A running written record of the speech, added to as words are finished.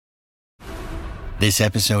This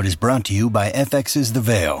episode is brought to you by FX's The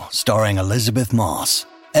Veil, starring Elizabeth Moss.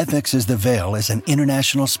 FX's The Veil is an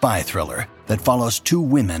international spy thriller that follows two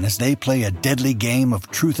women as they play a deadly game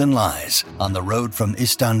of truth and lies on the road from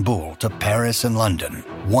Istanbul to Paris and London.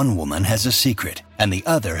 One woman has a secret, and the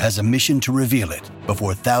other has a mission to reveal it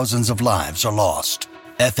before thousands of lives are lost.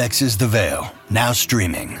 FX's The Veil, now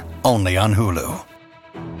streaming, only on Hulu.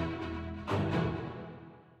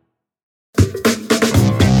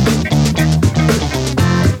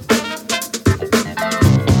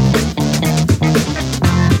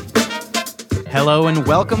 Hello and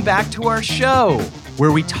welcome back to our show,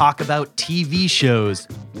 where we talk about TV shows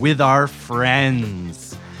with our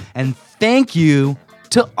friends. And thank you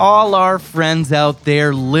to all our friends out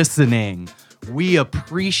there listening. We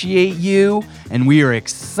appreciate you, and we are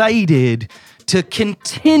excited to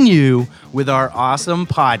continue with our awesome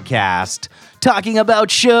podcast talking about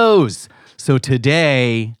shows. So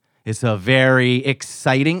today is a very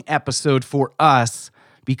exciting episode for us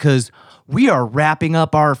because we are wrapping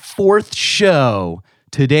up our fourth show.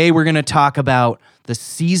 Today, we're going to talk about the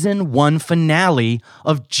season 1 finale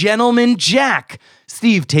of Gentleman Jack.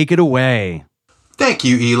 Steve, take it away. Thank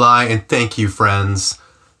you, Eli, and thank you, friends.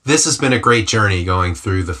 This has been a great journey going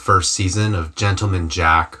through the first season of Gentleman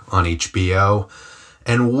Jack on HBO.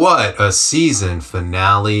 And what a season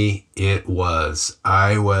finale it was.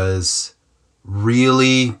 I was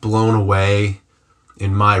really blown away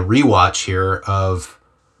in my rewatch here of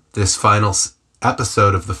this final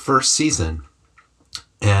episode of the first season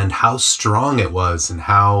and how strong it was and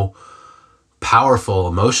how powerful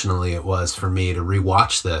emotionally it was for me to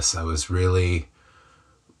rewatch this. I'm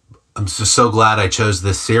just so glad I chose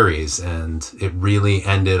this series, and it really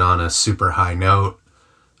ended on a super high note,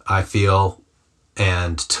 I feel,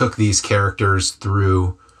 and took these characters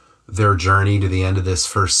through their journey to the end of this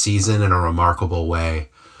first season in a remarkable way.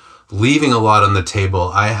 Leaving a lot on the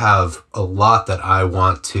table. I have a lot that I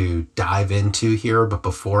want to dive into here, but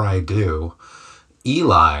before I do,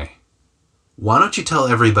 Eli, why don't you tell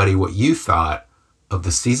everybody what you thought of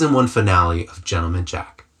the season 1 finale of Gentleman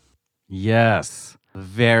Jack? Yes,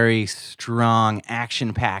 very strong,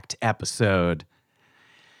 action-packed episode.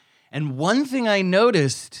 And one thing I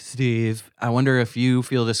noticed, Steve, I wonder if you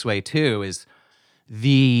feel this way too, is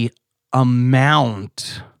the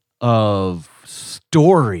amount of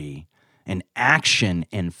story and action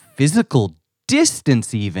and physical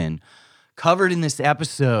distance even covered in this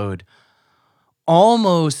episode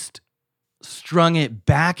almost strung it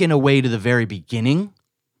back in a way to the very beginning,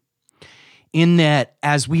 in that,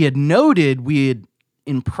 as we had noted,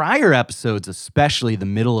 in prior episodes, especially the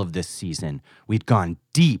middle of this season, we'd gone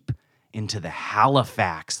deep into the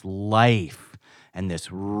Halifax life and this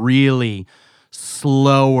really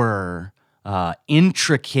slower,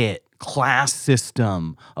 intricate class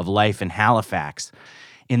system of life in Halifax.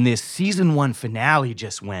 In this season 1 finale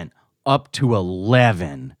just went up to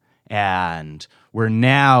 11, and we're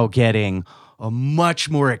now getting a much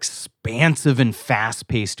more expansive and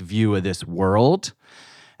fast-paced view of this world.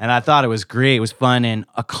 And I thought it was great. It was fun, and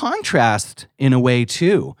a contrast in a way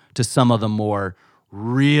too to some of the more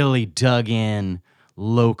really dug in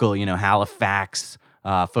local, Halifax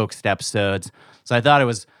focused episodes. So I thought it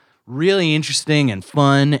was really interesting and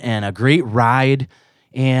fun and a great ride.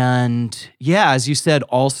 And yeah, as you said,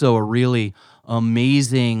 also a really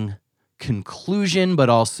amazing conclusion, but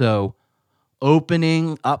also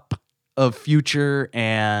opening up of future.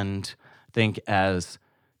 And I think as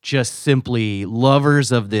just simply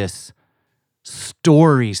lovers of this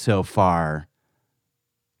story so far,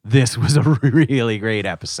 this was a really great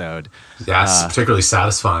episode. Yes, particularly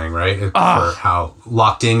satisfying, right? For how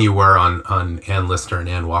locked in you were on Ann Lister and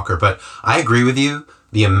Ann Walker. But I agree with you.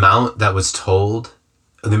 The amount that was told,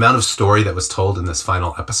 the amount of story that was told in this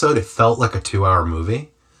final episode, it felt like a 2-hour movie.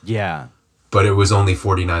 Yeah. But it was only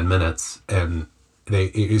 49 minutes. And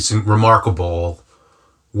it's remarkable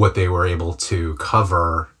what they were able to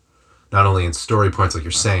cover, not only in story points, like you're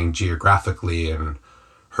saying, geographically, and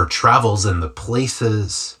her travels and the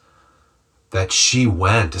places that she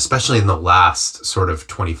went, especially in the last sort of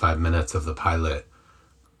 25 minutes of the pilot,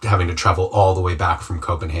 having to travel all the way back from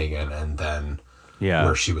Copenhagen, and then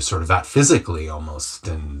where she was sort of at physically almost,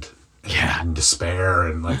 and in despair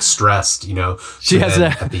and like stressed, she has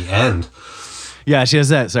that at the end. Yeah, she has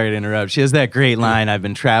that. Sorry to interrupt. She has that great line. I've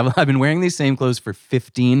been wearing these same clothes for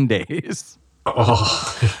 15 days.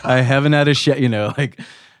 Oh, I haven't had a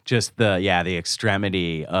just the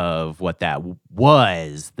extremity of what that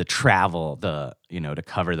was, the travel, to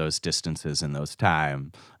cover those distances in this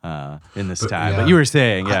time. But you were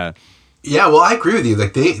saying, Yeah, well, I agree with you.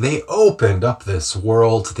 Like they opened up this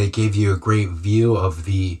world. They gave you a great view of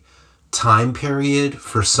the time period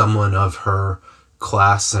for someone of her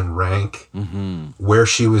class and rank, where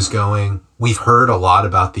she was going. We've heard a lot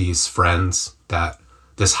about these friends, that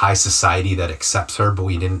this high society that accepts her, but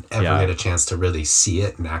we didn't ever get a chance to really see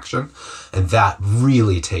it in action. And that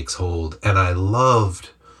really takes hold. And I loved,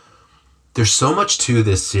 there's so much to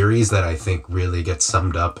this series that I think really gets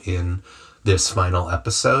summed up in this final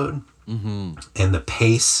episode. And the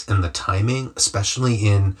pace and the timing, especially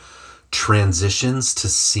in transitions to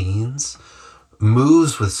scenes,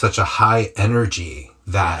 moves with such a high energy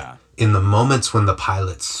that in the moments when the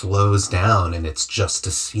pilot slows down and it's just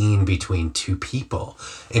a scene between two people,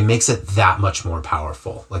 it makes it that much more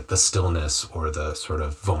powerful, like the stillness or the sort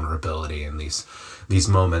of vulnerability in these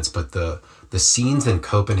moments. But the scenes in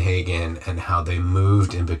Copenhagen and how they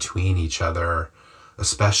moved in between each other,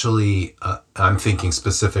 especially I'm thinking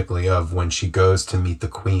specifically of when she goes to meet the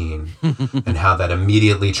Queen and how that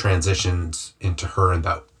immediately transitions into her and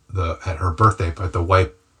at her birthday, at the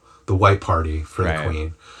white party for the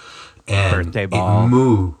Queen, and birthday ball.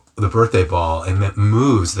 The birthday ball, and it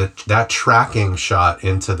moves that tracking shot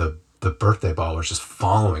into the birthday ball was just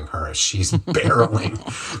following her as she's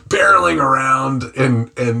barreling around, and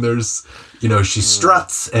there's, she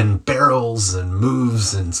struts and barrels and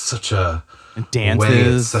moves in such a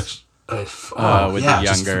dances way. With the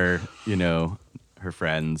younger, her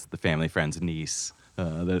friends, the family friend's niece. She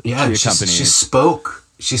accompanied.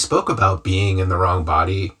 She spoke about being in the wrong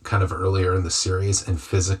body kind of earlier in the series, and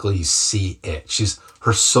physically you see it.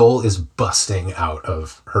 Her soul is busting out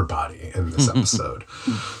of her body in this episode.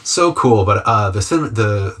 So cool. But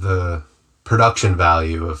the production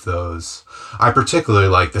value of those, I particularly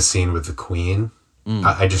like the scene with the Queen.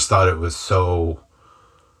 I just thought it was so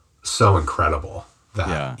incredible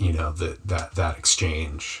that that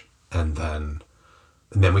exchange, and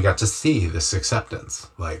then we got to see this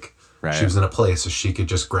acceptance. Like, she was in a place where she could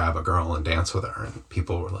just grab a girl and dance with her, and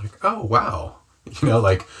people were like, "Oh wow,"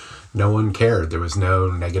 like no one cared. There was no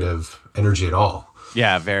negative energy at all.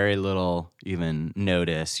 Yeah, very little even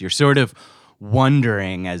notice. You're sort of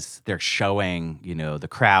wondering as they're showing, the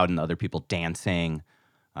crowd and the other people dancing,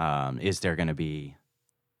 is there going to be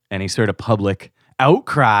any sort of public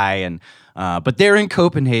outcry? And but they're in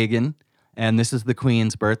Copenhagen, and this is the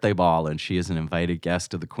Queen's birthday ball, and she is an invited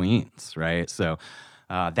guest of the Queen's, right? So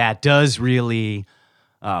that does really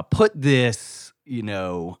put this,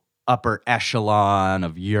 upper echelon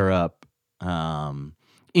of Europe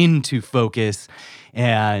into focus.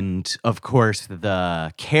 And of course,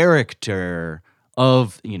 the character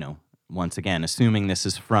of, once again, assuming this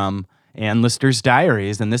is from Anne Lister's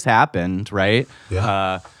diaries, and this happened, right?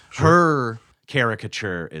 Yeah. Her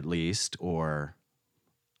caricature, at least, or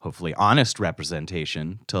hopefully honest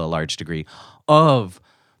representation to a large degree of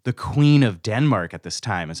the Queen of Denmark at this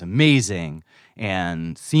time is amazing.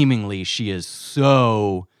 And seemingly she is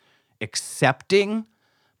so accepting,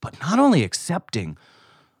 but not only accepting,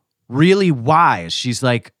 really wise. She's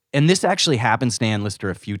like, and this actually happens to Anne Lister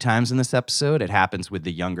a few times in this episode. It happens with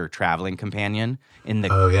the younger traveling companion in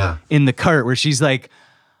the cart, where she's like,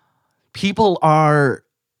 people are,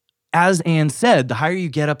 as Anne said, the higher you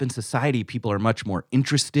get up in society, people are much more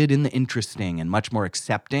interested in the interesting and much more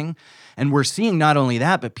accepting. And we're seeing not only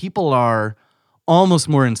that, but people are almost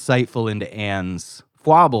more insightful into Anne's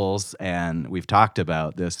foibles. And we've talked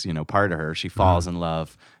about this, part of her. She falls in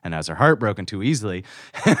love and has her heart broken too easily.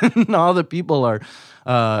 And all the people are,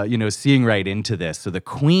 seeing right into this. So the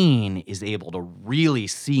Queen is able to really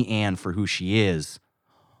see Anne for who she is,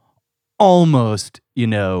 almost,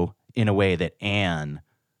 in a way that Anne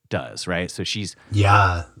does, right? So she's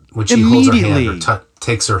when she holds her hand or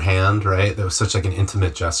takes her hand, right? That was such like an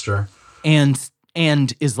intimate gesture, and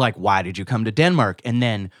is like, "Why did you come to Denmark?" And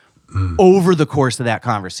then over the course of that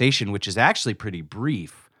conversation, which is actually pretty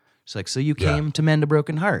brief, she's like, "So you came to mend a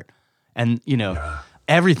broken heart," and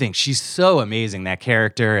everything. She's so amazing, that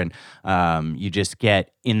character, and you just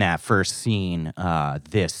get in that first scene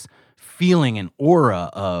this feeling and aura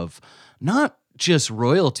of not just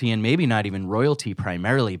royalty, and maybe not even royalty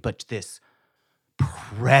primarily, but this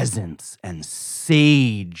presence and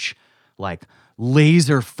sage, like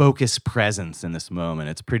laser focused presence in this moment.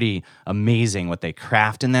 It's pretty amazing what they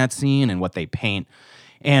craft in that scene and what they paint.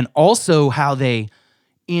 And also how they,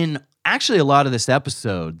 in actually a lot of this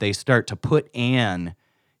episode, they start to put Anne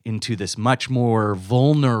into this much more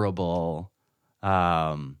vulnerable,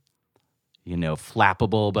 flappable,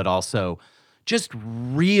 but also just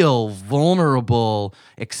real, vulnerable,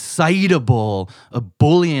 excitable,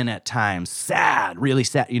 ebullient at times, sad, really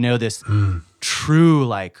sad, this true,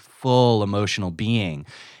 like, full emotional being.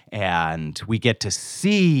 And we get to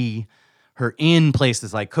see her in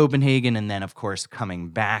places like Copenhagen, and then, of course, coming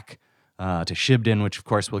back to Shibden, which of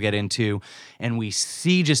course we'll get into. And we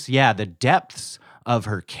see just, the depths of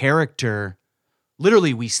her character.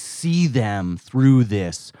 Literally, we see them through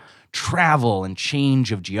this travel and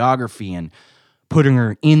change of geography and putting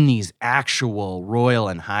her in these actual royal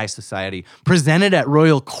and high society, presented at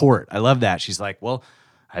royal court. I love that. She's like, well,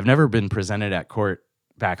 I've never been presented at court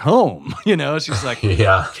back home. She's like,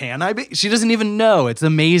 can I be? She doesn't even know. It's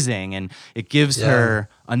amazing. And it gives her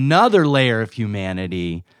another layer of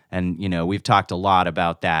humanity. And, we've talked a lot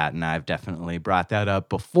about that. And I've definitely brought that up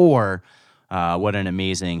before. What an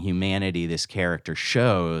amazing humanity this character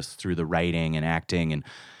shows through the writing and acting. And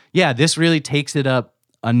this really takes it up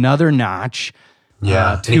another notch.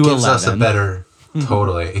 Yeah, to and it gives 11. us a better,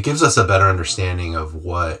 totally. It gives us a better understanding of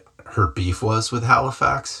what her beef was with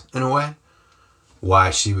Halifax in a way.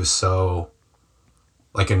 Why she was so,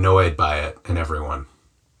 annoyed by it and everyone.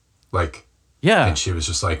 And she was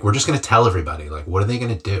just like, we're just going to tell everybody. What are they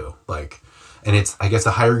going to do? And it's, I guess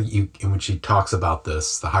the higher you, and when she talks about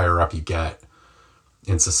this, the higher up you get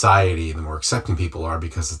in society, the more accepting people are,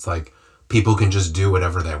 because it's people can just do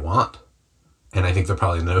whatever they want. And I think the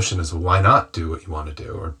probably notion is, well, why not do what you want to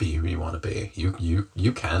do or be who you want to be?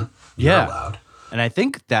 You can. You're allowed. And I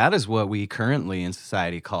think that is what we currently in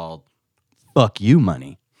society call fuck you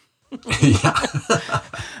money. Yeah.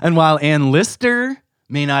 And while Ann Lister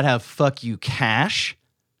may not have fuck you cash,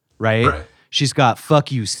 right? She's got fuck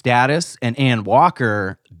you status, and Ann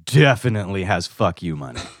Walker definitely has fuck you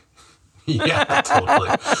money. Yeah,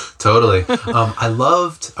 totally. I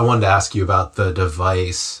wanted to ask you about the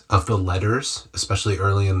device of the letters, especially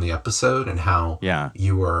early in the episode, and how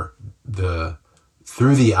you were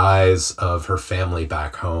through the eyes of her family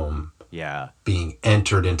back home, being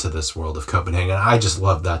entered into this world of Copenhagen. I just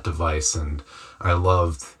loved that device, and I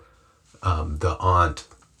loved the aunt,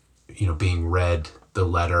 being read the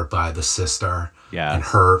letter by the sister. And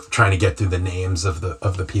her trying to get through the names of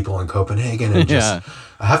the people in Copenhagen. And just,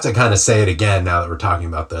 I have to kind of say it again now that we're talking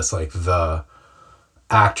about this, the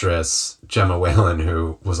actress, Gemma Whalen,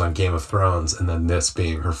 who was on Game of Thrones, and then this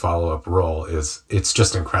being her follow-up role, it's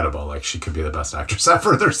just incredible. She could be the best actress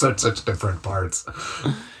ever. They're such different parts.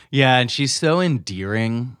 Yeah, and she's so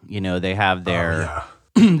endearing. They have their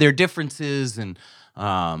their differences, and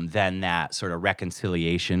then that sort of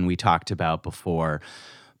reconciliation we talked about before.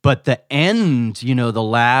 But the end, the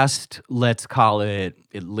last, let's call it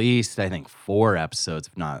at least, I think, 4 episodes,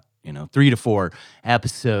 if not, 3 to 4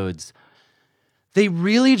 episodes, they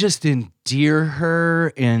really just endear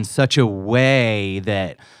her in such a way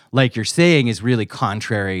that, like you're saying, is really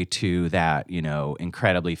contrary to that,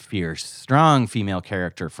 incredibly fierce, strong female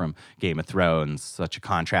character from Game of Thrones, such a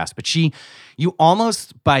contrast. But you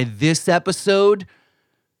almost, by this episode,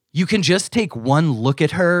 you can just take one look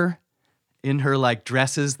at her in her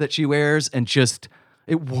dresses that she wears, and just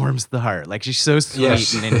it warms the heart. She's so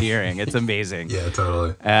sweet and endearing. It's amazing. Yeah,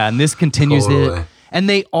 totally. And this continues it. And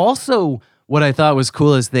they also, what I thought was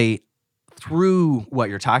cool is through what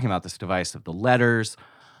you're talking about, this device of the letters,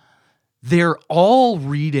 they're all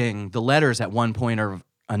reading the letters at one point or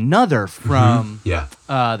another from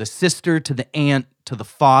the sister to the aunt to the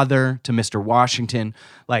father to Mr. Washington.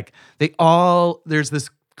 There's this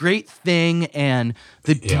great thing, and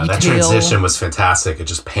the detail. That transition was fantastic. It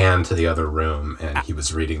just panned to the other room, and he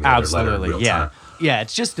was reading the other letter in real time. Yeah,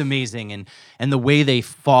 it's just amazing, and the way they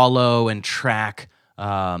follow and track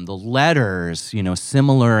the letters,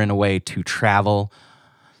 similar in a way to travel.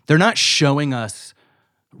 They're not showing us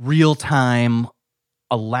real time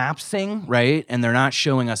elapsing, right? And they're not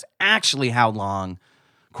showing us actually how long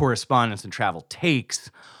correspondence and travel takes,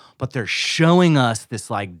 but they're showing us this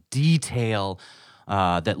detail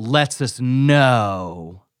that lets us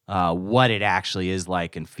know what it actually is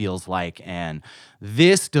like and feels like. And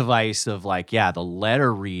this device of the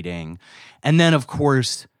letter reading. And then, of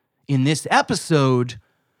course, in this episode,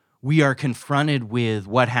 we are confronted with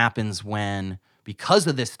what happens when, because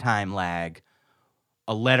of this time lag,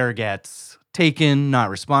 a letter gets taken, not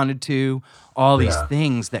responded to, all these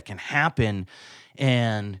things that can happen.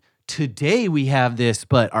 And today we have this,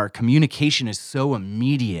 but our communication is so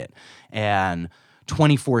immediate and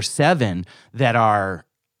 24/7 that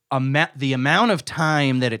the amount of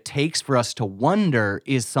time that it takes for us to wonder,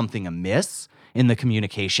 is something amiss in the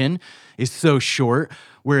communication, is so short.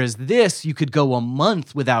 Whereas this, you could go a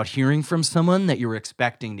month without hearing from someone that you were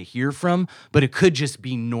expecting to hear from, but it could just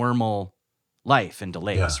be normal life and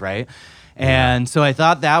delays, right? And so I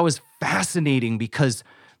thought that was fascinating because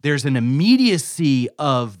there's an immediacy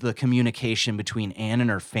of the communication between Anne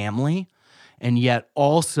and her family, and yet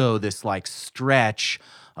also this stretch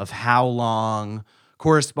of how long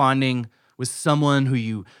corresponding with someone who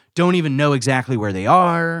you don't even know exactly where they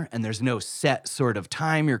are, and there's no set sort of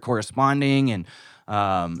time you're corresponding, and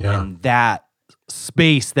that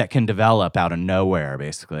space that can develop out of nowhere,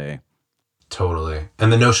 basically. Totally.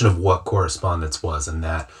 And the notion of what correspondence was in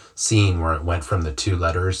that scene where it went from the two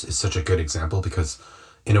letters is such a good example, because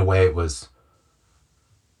in a way it was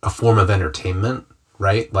a form of entertainment,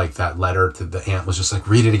 right? Like that letter to the aunt was just like,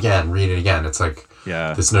 read it again. It's like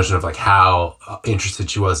this notion of like how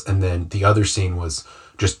interested she was. And then the other scene was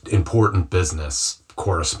just important business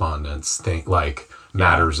correspondence thing, like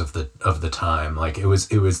matters of the time. Like it was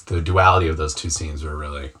the duality of those two scenes were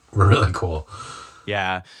really cool.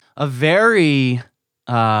 Yeah. A very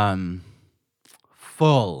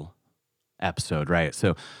full episode, right?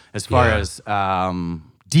 So as far as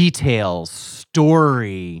details,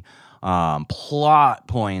 story, plot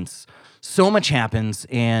points, so much happens.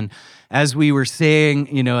 And as we were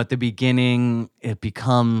saying, at the beginning, it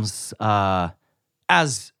becomes,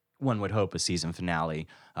 as one would hope, a season finale.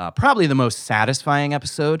 Probably the most satisfying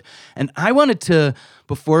episode. And I wanted to,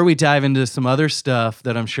 before we dive into some other stuff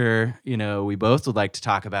that I'm sure, we both would like to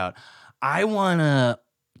talk about, I want to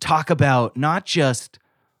talk about not just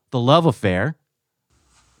the love affair,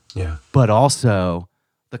 but also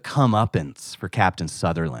the comeuppance for Captain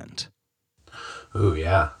Sutherland. Ooh,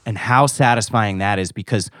 yeah. And how satisfying that is,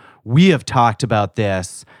 because we have talked about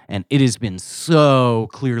this and it has been so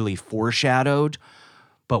clearly foreshadowed,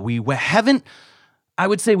 but we haven't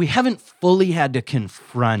fully had to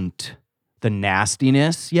confront the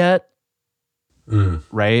nastiness yet,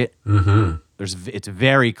 right? Mm-hmm. It's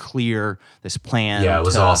very clear, this plan. Yeah, it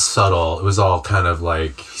was all subtle. It was all kind of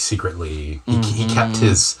like secretly, he kept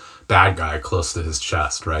his bad guy close to his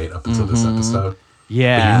chest, right? Up until this episode.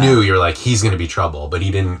 Yeah. But you knew, you're like, he's going to be trouble, but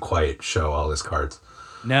he didn't quite show all his cards.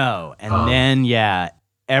 No. And then,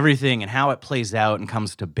 everything and how it plays out and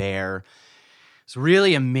comes to bear. It's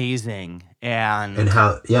really amazing. And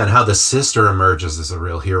how the sister emerges as a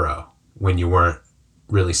real hero when you weren't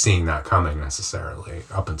really seeing that coming necessarily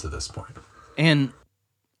up until this point. And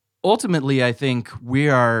ultimately, I think we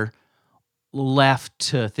are left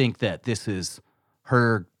to think that this is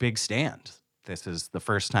her big stand. This is the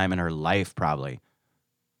first time in her life, probably,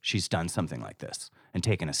 she's done something like this and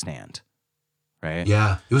taken a stand, right?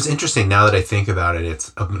 Yeah. It was interesting now that I think about it.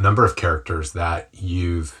 It's a number of characters that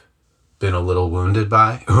you've been a little wounded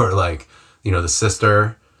by, or like, the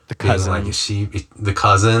sister, the cousin, the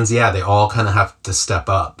cousins. Yeah. They all kind of have to step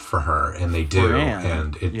up for her, and they do.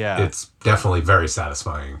 And it's definitely very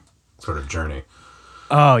satisfying sort of journey.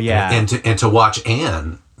 Oh yeah. And to watch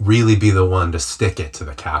Anne really be the one to stick it to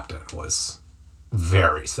the captain was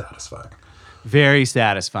very satisfying. Very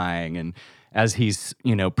satisfying. And as he's,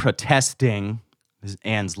 protesting,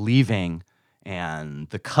 Anne's leaving, and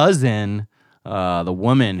the cousin, the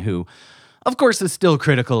woman who, of course, is still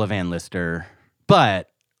critical of Anne Lister, but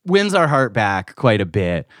wins our heart back quite a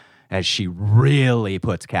bit as she really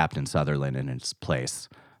puts Captain Sutherland in his place.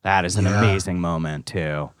 That is an amazing moment,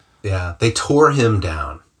 too. Yeah, they tore him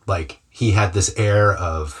down. Like, he had this air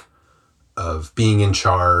of being in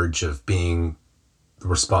charge, of being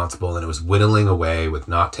responsible, and it was whittling away with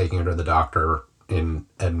not taking her to the doctor in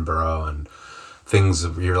Edinburgh and things.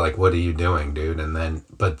 You're like, what are you doing, dude? And then,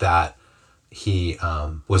 but that he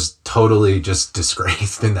was totally just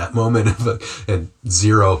disgraced in that moment and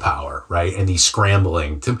zero power, right? And he's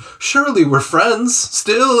scrambling to, surely we're friends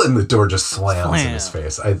still, and the door just slams in his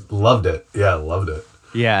face. I loved it. Yeah, I loved it.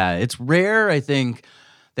 Yeah, it's rare, I think,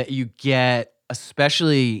 that you get,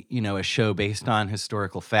 especially, a show based on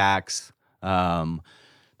historical facts,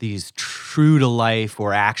 these true to life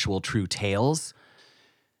or actual true tales.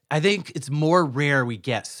 I think it's more rare we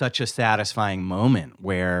get such a satisfying moment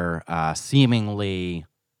where seemingly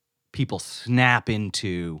people snap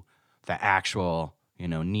into the actual,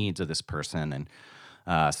 needs of this person.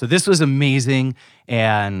 And so this was amazing.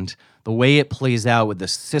 And the way it plays out with the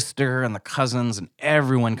sister and the cousins and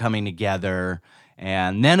everyone coming together.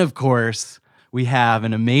 And then, of course, we have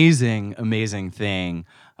an amazing, amazing thing,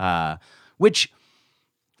 which,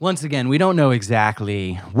 once again, we don't know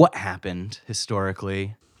exactly what happened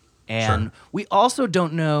historically. And we also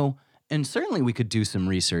don't know, and certainly we could do some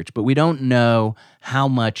research, but we don't know how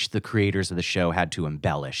much the creators of the show had to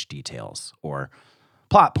embellish details or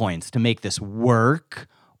plot points to make this work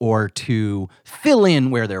or to fill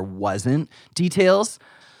in where there wasn't details.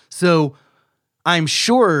 So I'm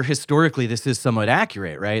sure historically this is somewhat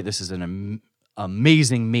accurate, right? This is an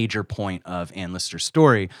amazing major point of Anne Lister's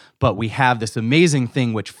story, but we have this amazing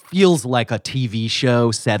thing which feels like a TV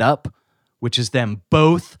show set up, which is them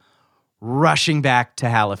both rushing back to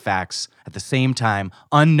Halifax at the same time,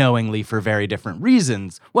 unknowingly for very different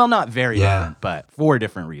reasons. Well, not very different, but for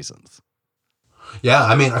different reasons. Yeah,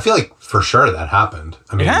 I mean, I feel like for sure that happened.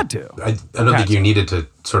 I mean, it had to. I don't think you needed to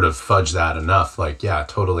sort of fudge that enough. Like, yeah, it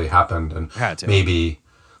totally happened. And maybe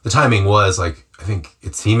the timing was like, I think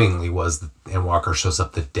it seemingly was that Ann Walker shows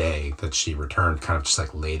up the day that she returned, kind of just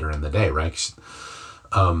like later in the day, right?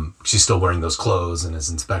 She's still wearing those clothes and is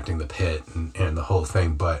inspecting the pit and the whole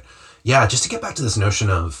thing. But yeah, just to get back to this notion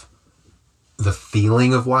of the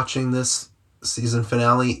feeling of watching this season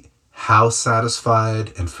finale, how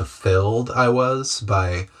satisfied and fulfilled I was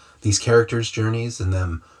by these characters' journeys and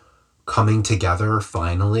them coming together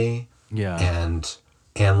finally. Yeah. And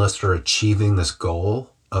Ann Lister achieving this goal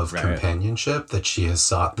of companionship that she has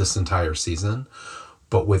sought this entire season,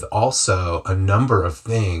 but with also a number of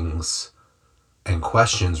things and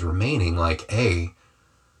questions remaining, like, hey,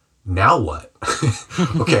 now what?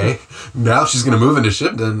 Okay, now she's going to move into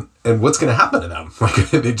Shipton, and what's going to happen to them?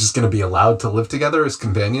 Like, are they just going to be allowed to live together as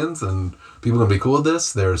companions, and people going to be cool with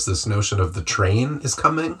this? There's this notion of the train is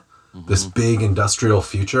coming, this big industrial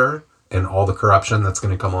future, and all the corruption that's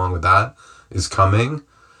going to come along with that is coming.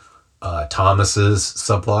 Thomas's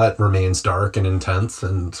subplot remains dark and intense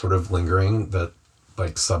and sort of lingering, that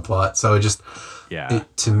like subplot. So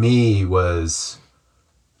it to me was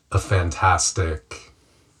a fantastic.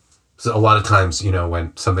 So a lot of times, you know,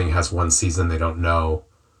 when something has one season, they don't know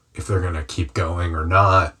if they're going to keep going or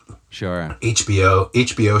not. Sure.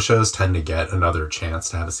 HBO shows tend to get another chance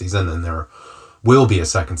to have a season, and there will be a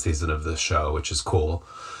second season of this show, which is cool.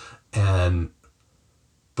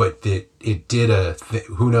 But it did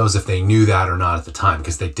who knows if they knew that or not at the time,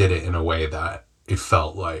 because they did it in a way that it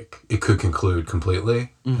felt like it could conclude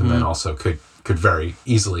completely, and then also could very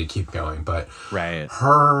easily keep going. But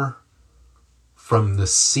her, from the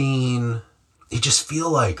scene, you just feel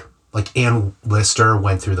like Ann Lister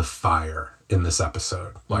went through the fire in this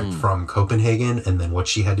episode, like from Copenhagen and then what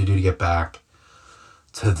she had to do to get back,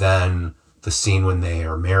 to then the scene when they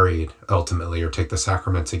are married ultimately, or take the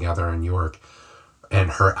sacrament together in York.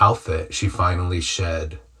 And her outfit, she finally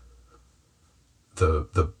shed the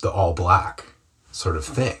all black sort of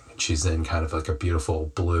thing. She's in kind of like a beautiful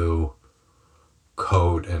blue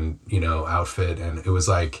coat and, you know, outfit. And it was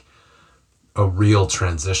like a real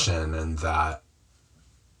transition, and that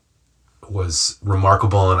was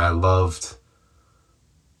remarkable. And I loved,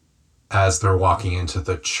 as they're walking into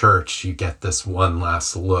the church, you get this one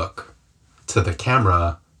last look to the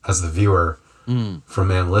camera as the viewer from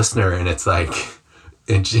Ann Lister, and it's like,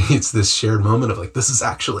 and it's this shared moment of like, this is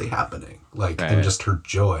actually happening, like, and just her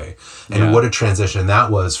joy. And what a transition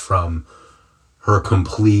that was from her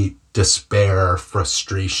complete despair,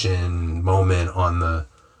 frustration moment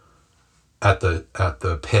at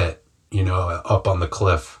the pit, you know, up on the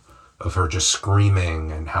cliff, of her just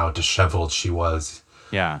screaming and how disheveled she was.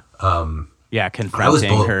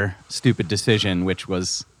 Confronting her stupid decision, which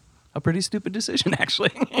was a pretty stupid decision,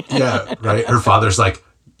 actually. Yeah, right. Her father's like,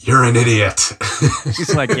 "You're an idiot."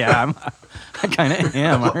 She's like, "Yeah, I kind of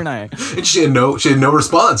am, aren't I?" And she had no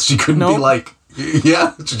response. She couldn't be like,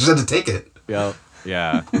 "Yeah." She just had to take it.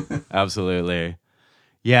 Yeah, absolutely.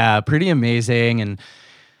 Yeah, pretty amazing. And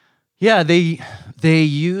yeah, they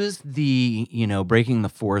used the, you know, breaking the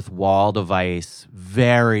fourth wall device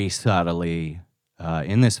very subtly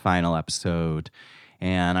in this final episode,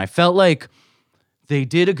 and I felt like they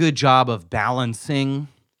did a good job of balancing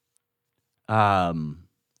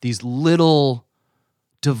these little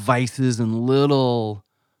devices and little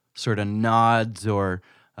sort of nods or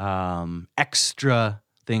extra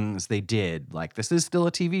things they did. Like, this is still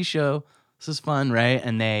a TV show. This is fun, right?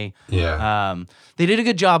 And they did a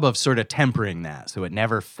good job of sort of tempering that, so it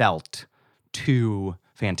never felt too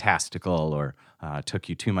fantastical or took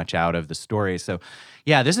you too much out of the story. So,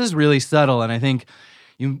 yeah, this is really subtle, and I think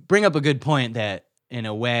you bring up a good point that, in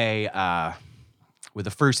a way, with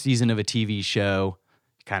the first season of a TV show,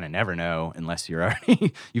 you kind of never know, unless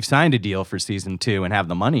you've signed a deal for season 2 and have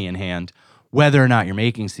the money in hand, whether or not you're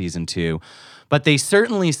making season 2. But they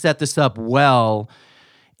certainly set this up well,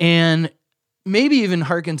 and maybe even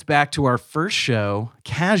harkens back to our first show,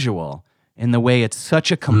 Casual, in the way it's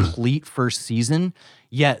such a complete first season,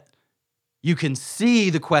 yet you can see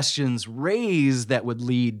the questions raised that would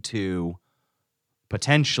lead to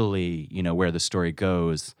potentially, you know, where the story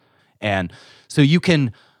goes. And so you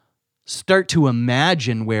can start to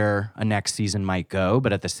imagine where a next season might go,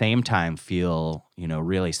 but at the same time feel, you know,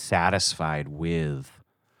 really satisfied with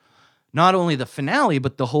not only the finale,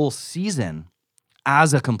 but the whole season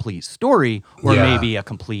as a complete story, or maybe a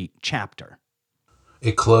complete chapter.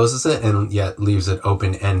 It closes it and yet leaves it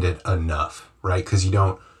open-ended enough, right? Because you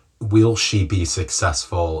don't, will she be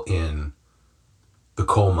successful in the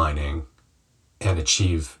coal mining and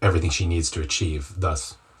achieve everything she needs to achieve,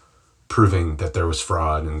 thus proving that there was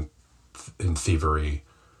fraud and thievery,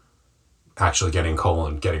 actually getting coal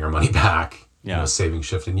and getting her money back, saving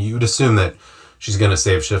Shifton. You'd assume that she's going to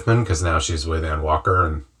save Schiffman because now she's with Ann Walker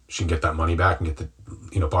and she can get that money back and get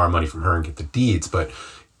the, borrow money from her and get the deeds. But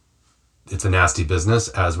it's a nasty business,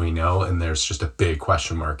 as we know, and there's just a big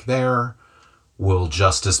question mark there. Will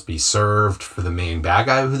justice be served for the main bad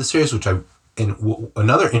guy of the series?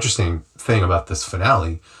 Another interesting thing about this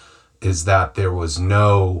finale is that there was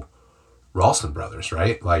no Ralston brothers,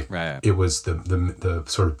 right? Right. It was the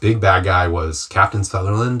sort of big bad guy was Captain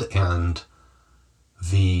Sutherland, and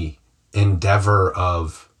the endeavor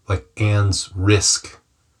of Anne's risk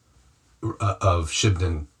of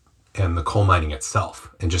Shibden and the coal mining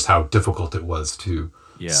itself, and just how difficult it was to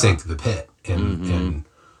sink the pit, and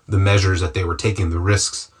the measures that they were taking, the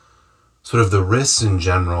risks, sort of the risks in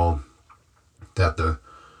general that the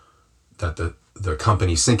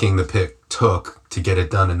company sinking the pit took to get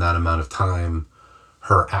it done in that amount of time,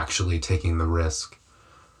 her actually taking the risk.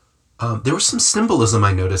 There was some symbolism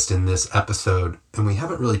I noticed in this episode, and we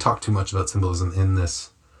haven't really talked too much about symbolism in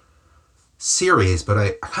this series, but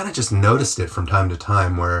I kind of just noticed it from time to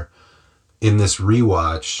time, where in this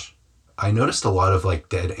rewatch, I noticed a lot of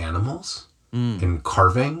dead animals and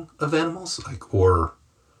carving of animals, or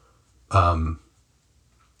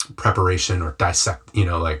preparation or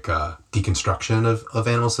deconstruction of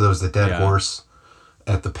animals. So there was the dead horse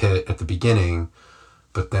at the pit at the beginning,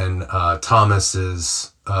 but then Thomas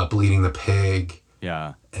is bleeding the pig.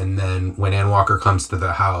 Yeah. And then when Ann Walker comes to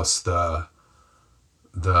the house, the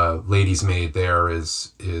lady's maid there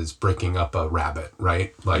is breaking up a rabbit,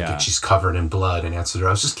 right? And she's covered in blood and answered her.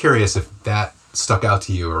 I was just curious if that stuck out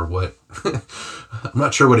to you or what. I'm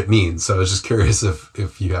not sure what it means, so I was just curious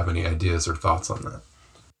if you have any ideas or thoughts on that.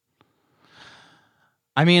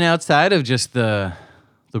 I mean, outside of just the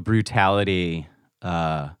brutality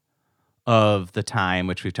of the time,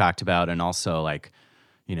 which we've talked about, and also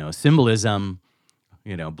symbolism,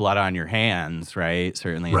 blood on your hands, right?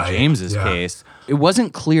 Certainly in James's case, it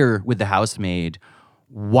wasn't clear with the housemaid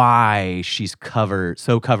why she's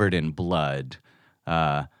so covered in blood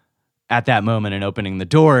at that moment and opening the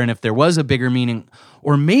door, and if there was a bigger meaning,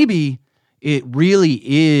 or maybe it really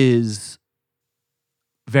is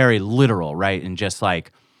very literal, right? And just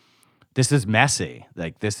this is messy.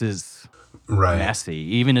 This is messy.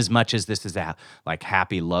 Even as much as this is a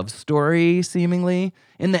happy love story, seemingly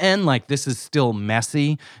in the end, this is still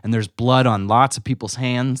messy, and there's blood on lots of people's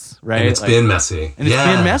hands, right? And it's been messy. And it's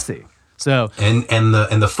been messy. So and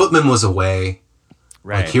the footman was away.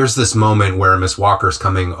 Right. Here's this moment where Miss Walker's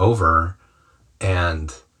coming over,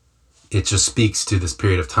 and it just speaks to this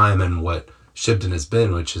period of time and what Shibden has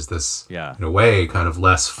been, which is this, in a way, kind of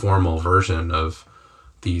less formal version of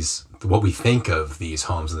what we think of these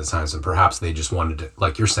homes in the times. And perhaps they just wanted to,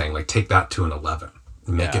 like you're saying, take that to an 11,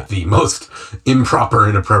 make it the most improper,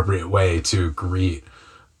 inappropriate way to greet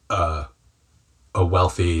a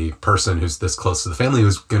wealthy person who's this close to the family,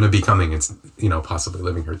 who's going to be coming and, possibly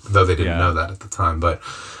living here, though they didn't know that at the time. But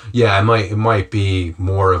it might be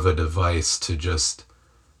more of a device to just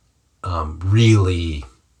really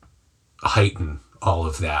heighten all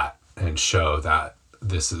of that and show that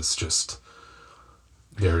this is just,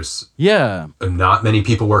 there's not many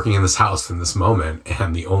people working in this house in this moment,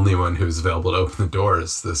 and the only one who's available to open the door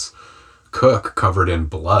is this cook covered in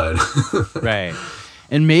blood. Right.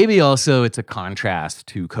 And maybe also it's a contrast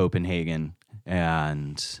to Copenhagen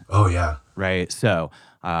and... Oh, yeah. Right? So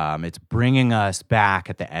it's bringing us back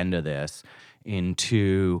at the end of this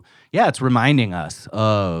into... Yeah, it's reminding us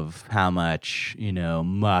of how much,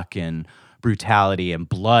 muck and brutality and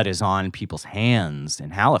blood is on people's hands in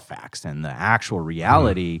Halifax, and the actual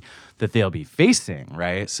reality that they'll be facing,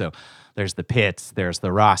 right? So there's the Pitts, there's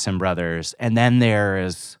the Rawson brothers, and then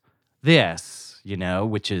there's this,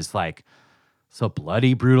 which is so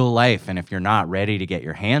bloody, brutal life. And if you're not ready to get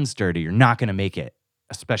your hands dirty, you're not going to make it,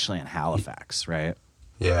 especially in Halifax, right?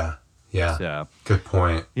 Yeah. So, good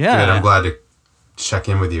point. Yeah. Good. I'm glad to check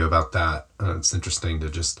in with you about that. It's interesting to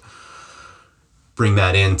just draw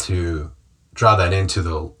that into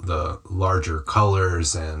the larger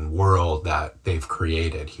colors and world that they've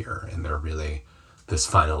created here. And they're really, this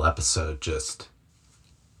final episode just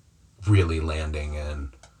really landing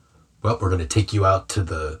in, we're going to take you out to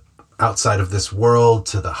the outside of this world,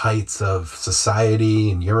 to the heights of society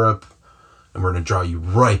in Europe, and we're going to draw you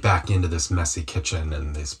right back into this messy kitchen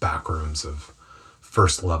and these back rooms of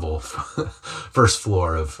first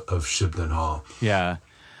floor of Shibden Hall. Yeah.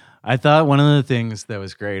 I thought one of the things that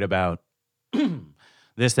was great about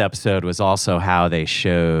this episode was also how they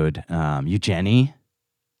showed Eugenie.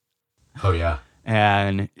 Oh, yeah.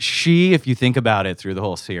 And she, if you think about it through the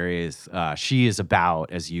whole series, she is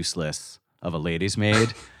about as useless of a lady's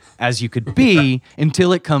maid as you could be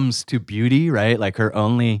until it comes to beauty, right? Like her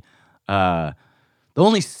only, the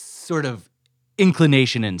only sort of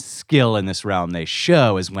inclination and skill in this realm they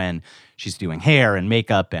show is when she's doing hair and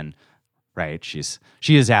makeup and, right, she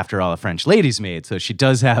is after all a French lady's maid, so she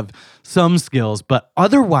does have some skills, but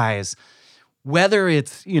otherwise, whether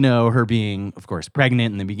it's, her being, of course,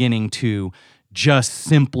 pregnant in the beginning to just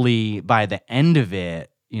simply by the end of it,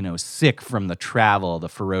 sick from the travel, the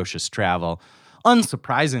ferocious travel,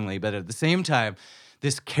 unsurprisingly, but at the same time,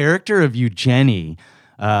 this character of Eugenie,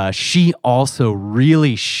 she also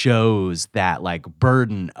really shows that like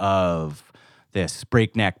burden of this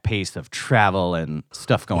breakneck pace of travel and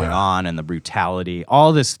stuff going on and the brutality,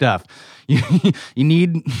 all this stuff. You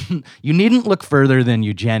needn't look further than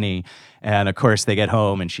Eugenie. And of course they get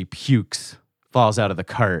home and she pukes, falls out of the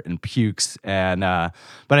cart and pukes. And,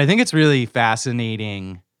 but I think it's really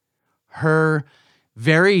fascinating, her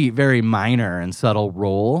very, very minor and subtle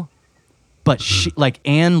role, but she, like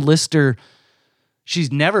Ann Lister,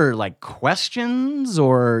 she's never like questions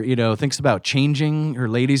or, thinks about changing her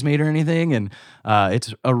lady's maid or anything. And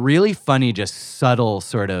it's a really funny, just subtle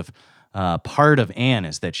sort of part of Anne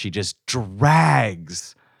is that she just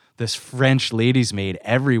drags this French lady's maid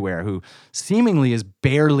everywhere who seemingly is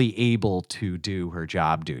barely able to do her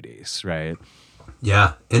job duties, right?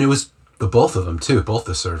 Yeah, and it was the both of them too. Both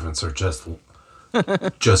the servants are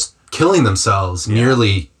just killing themselves,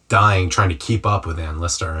 nearly dying, trying to keep up with Ann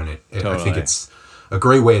Lister. And I think it's a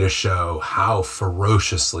great way to show how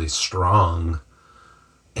ferociously strong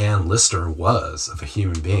Ann Lister was of a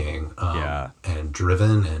human being, and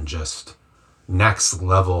driven and just next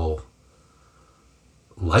level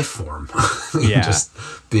life form. Just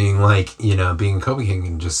being like, being Copenhagen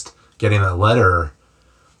and just getting that letter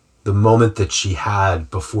the moment that she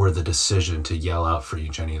had before the decision to yell out for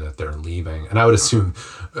Eugenie that they're leaving. And I would assume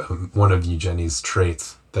one of Eugenie's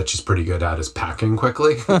traits that she's pretty good at is packing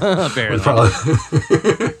quickly. Apparently.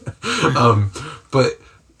 But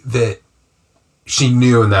that she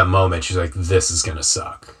knew in that moment, she's like, this is going to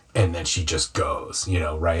suck. And then she just goes,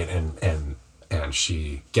 right? And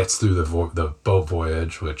she gets through the boat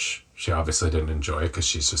voyage, which she obviously didn't enjoy because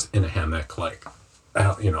she's just in a hammock, like,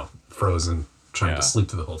 frozen, trying to sleep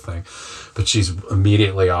through the whole thing. But she's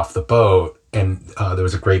immediately off the boat. And there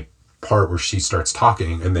was a great part where she starts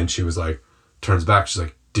talking. And then she was like, turns back. She's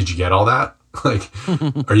like, did you get all that? Like,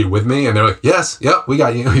 are you with me? And they're like, yes, yep, we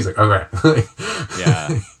got you. He's like, okay.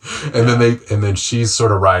 And then she's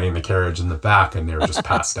sort of riding the carriage in the back and they're just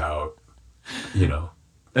passed out,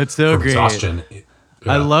 That's so great. Exhaustion.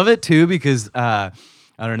 I love it too because I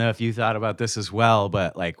don't know if you thought about this as well,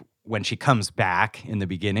 but like when she comes back in the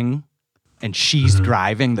beginning and she's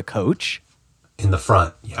driving the coach in the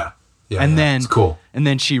front, and then it's cool. And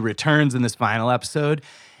then she returns in this final episode,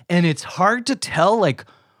 and it's hard to tell like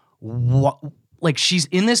what, like she's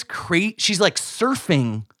in this she's like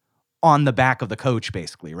surfing on the back of the coach,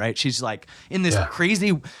 basically, right? She's like in this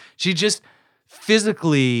crazy. She just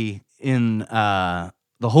physically in the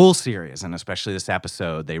whole series, and especially this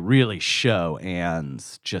episode, they really show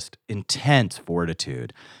Anne's just intense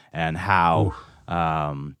fortitude and how,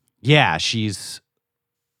 she's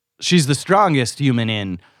the strongest human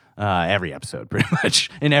in every episode, pretty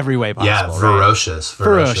much in every way possible. Yeah, ferocious.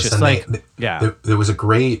 And like, there was a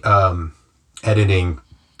great editing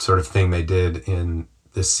sort of thing they did in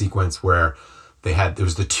this sequence where there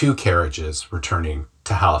was the two carriages returning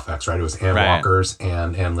to Halifax, right? It was Ann Walker's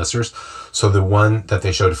and Ann Lister's. So the one that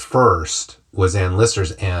they showed first was Ann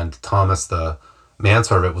Lister's, and Thomas, the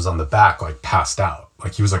manservant, was on the back, like passed out.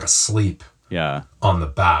 Like he was like asleep on the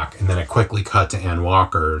back. And then it quickly cut to Ann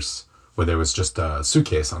Walker's, where there was just a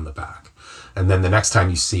suitcase on the back. And then the next time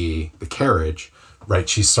you see the carriage, right,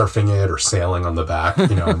 she's surfing it or sailing on the back,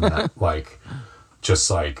 in that like, just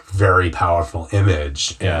like very powerful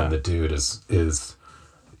image. And the dude is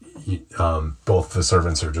both the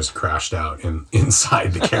servants are just crashed out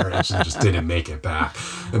inside the carriage and just didn't make it back.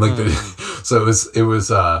 And like so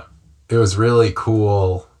it was really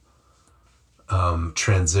cool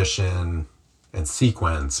transition and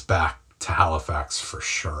sequence back to Halifax for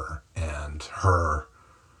sure. And her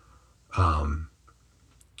I'd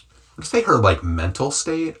say her like mental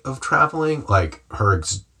state of traveling, like her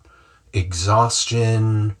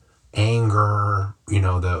exhaustion, anger,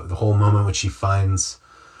 the whole moment when she finds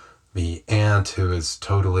the aunt who is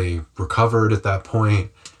totally recovered at that point,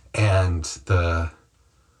 and the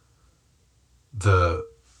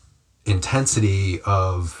intensity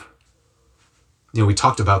of we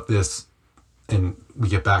talked about this, and we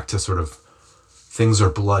get back to sort of things are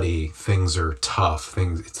bloody, things are tough,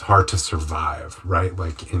 it's hard to survive, right?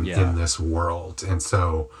 Like in this world. And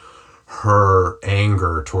so her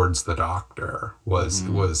anger towards the doctor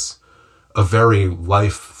was a very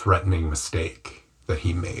life-threatening mistake that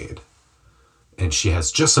he made. And she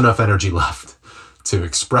has just enough energy left to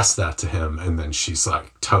express that to him, and then she's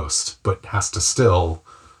like toast, but has to still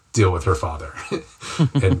deal with her father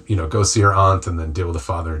and, go see her aunt and then deal with the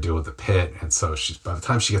father and deal with the pit. And so by the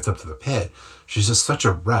time she gets up to the pit, she's just such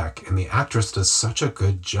a wreck. And the actress does such a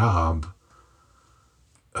good job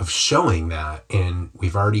of showing that. And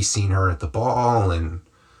we've already seen her at the ball and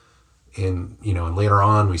later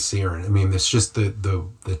on we see her. And I mean, it's just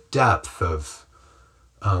the depth of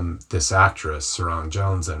this actress, Saran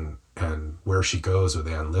Jones, and where she goes with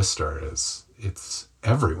Ann Lister it's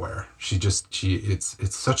everywhere.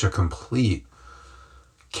 It's such a complete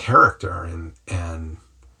character, and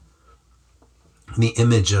the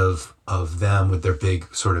image of them with their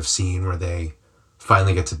big sort of scene where they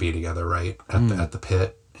finally get to be together, right at the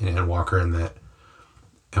pit, and Ann Walker and that.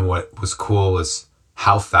 And what was cool was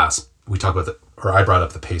how fast we talk about I brought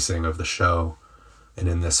up the pacing of the show, and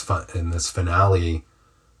in this finale,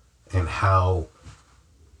 and how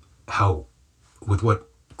with what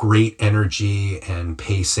great energy and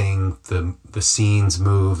pacing the scenes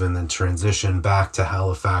move and then transition back to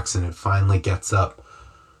Halifax, and it finally gets up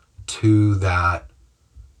to that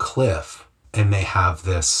cliff, and they have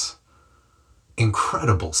this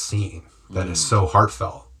incredible scene that is so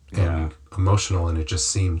heartfelt and emotional. And it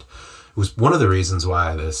was one of the reasons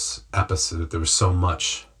why this episode, there was so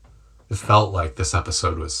much, it felt like this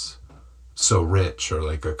episode was so rich, or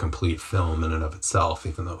like a complete film in and of itself,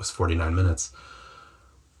 even though it was 49 minutes.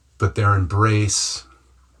 But their embrace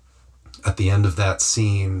at the end of that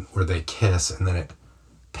scene where they kiss, and then it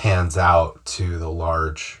pans out to the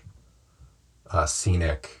large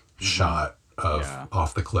scenic shot of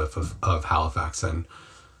off the cliff of Halifax,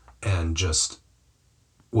 and just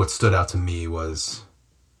what stood out to me was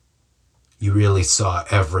you really saw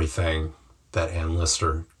everything that Ann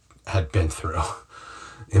Lister had been through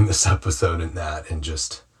in this episode, and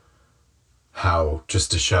just how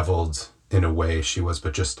just disheveled in a way she was,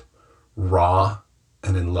 but just raw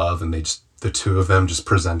and in love, and the two of them just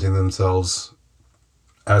presenting themselves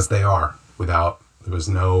as they are, there was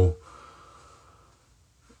no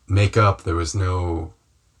makeup, there was no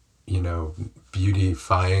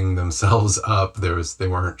beautifying themselves up, they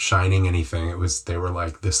weren't shining anything. They were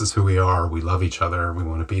like, this is who we are, we love each other, we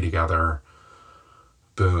want to be together,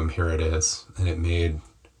 boom, here it is. And it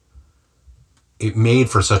made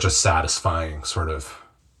for such a satisfying sort of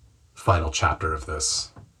final chapter of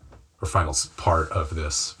this, or final part of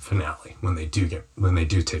this finale, when they do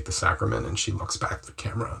take the sacrament, and she looks back at the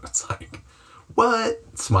camera, and it's like, what?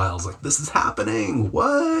 Smiles like, this is happening,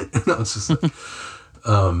 what? And I was just like,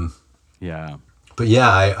 But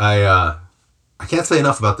yeah, I can't say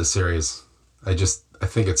enough about this series. I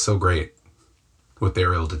think it's so great what they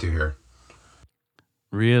were able to do here.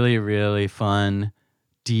 Really, really fun,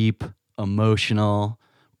 deep, emotional,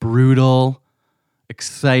 brutal,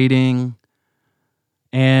 exciting.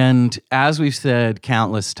 And as we've said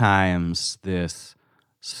countless times, this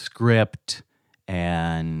script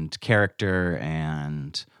and character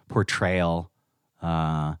and portrayal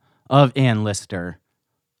of Ann Lister,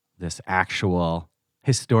 this actual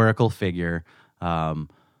historical figure,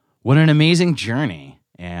 what an amazing journey,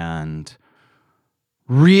 and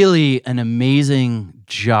really an amazing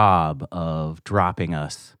job of dropping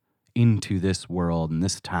us into this world and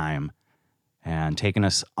this time and taking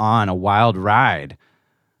us on a wild ride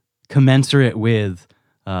commensurate with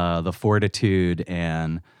the fortitude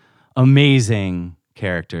and amazing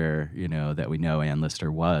character, that we know Ann Lister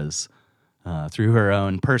was through her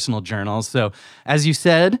own personal journals. So, as you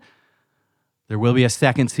said, there will be a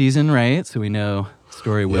second season, right? So we know the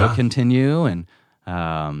story will continue, and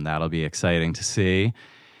that'll be exciting to see.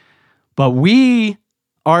 But we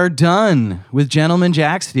are done with Gentleman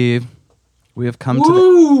Jack, Steve. We have come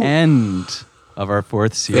to the end of our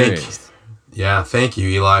fourth series. Thank you,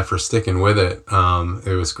 Eli, for sticking with it.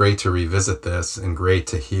 It was great to revisit this, and great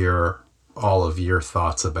to hear all of your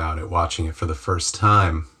thoughts about it, watching it for the first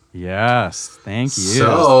time. Yes, thank you,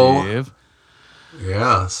 Steve.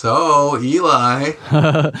 Yeah, so, Eli,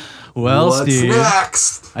 well, what's Steve,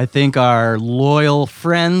 next? I think our loyal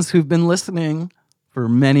friends who've been listening for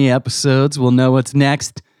many episodes will know what's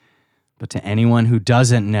next. But to anyone who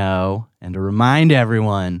doesn't know, and to remind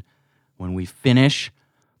everyone, when we finish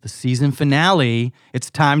the season finale, it's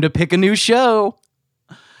time to pick a new show.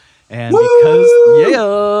 And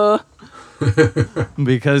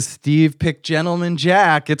Because Steve picked Gentleman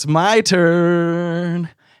Jack, it's my turn.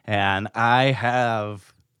 And I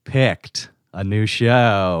have picked a new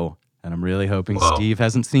show. And I'm really hoping Steve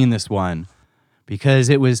hasn't seen this one. Because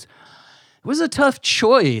it was a tough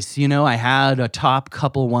choice. You know, I had a top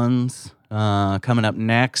couple ones coming up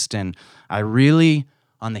next. And I really,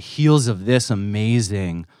 on the heels of this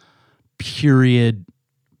amazing period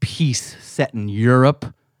piece set in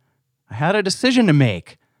Europe, I had a decision to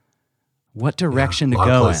make. What direction to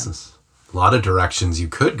go in. A lot of directions you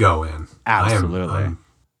could go in. Absolutely.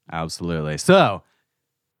 Absolutely. So,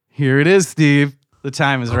 here it is, Steve. The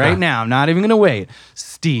time is right now. I'm not even going to wait.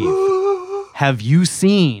 Steve, have you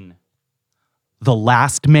seen The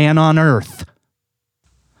Last Man on Earth?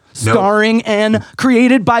 Nope. Starring and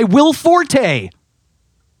created by Will Forte.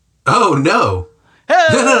 Oh, no.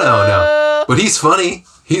 No. But he's funny.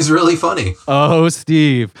 He's really funny. Oh,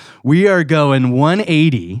 Steve, we are going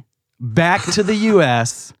 180 back to the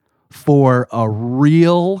U.S. for a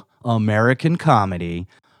real American comedy,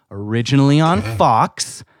 originally on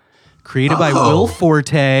Fox, created by Will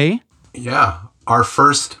Forte. Yeah, our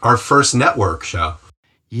first network show.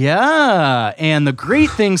 Yeah, and the great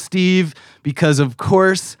thing, Steve, because of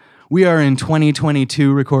course we are in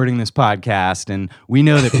 2022 recording this podcast, and we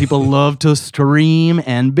know that people love to stream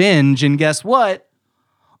and binge, and guess what?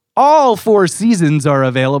 All 4 seasons are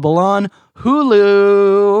available on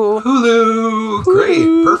Hulu.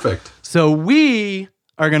 Great. Perfect. So we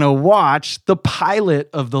are going to watch the pilot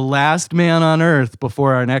of The Last Man on Earth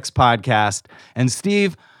before our next podcast. And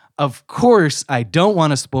Steve, of course, I don't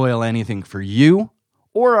want to spoil anything for you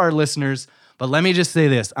or our listeners, but let me just say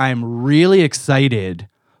this. I'm really excited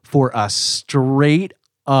for a straight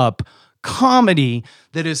up comedy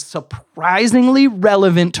that is surprisingly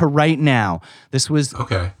relevant to right now. This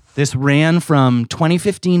ran from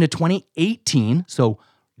 2015 to 2018, so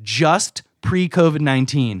just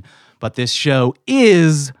pre-COVID-19. But this show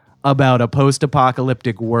is about a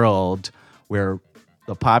post-apocalyptic world where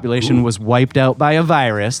the population was wiped out by a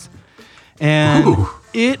virus. And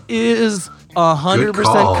it is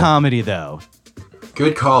 100% comedy, though.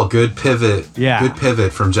 Good call. Good pivot. Yeah. Good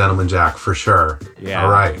pivot from Gentleman Jack, for sure. Yeah.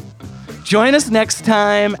 All right. Join us next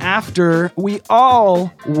time after we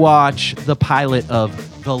all watch the pilot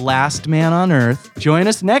of The Last Man on Earth. Join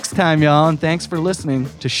us next time, y'all, and thanks for listening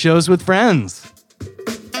to Shows with Friends.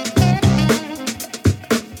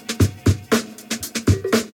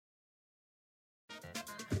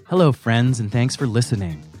 Hello, friends, and thanks for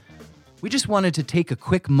listening. We just wanted to take a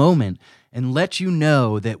quick moment and let you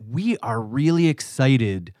know that we are really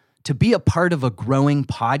excited to be a part of a growing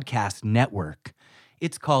podcast network.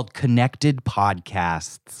 It's called Connected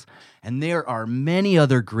Podcasts, and there are many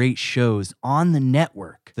other great shows on the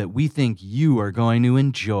network that we think you are going to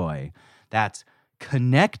enjoy. That's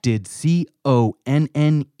Connected, CONNECTD,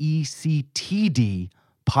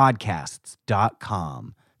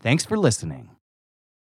 podcasts.com. Thanks for listening.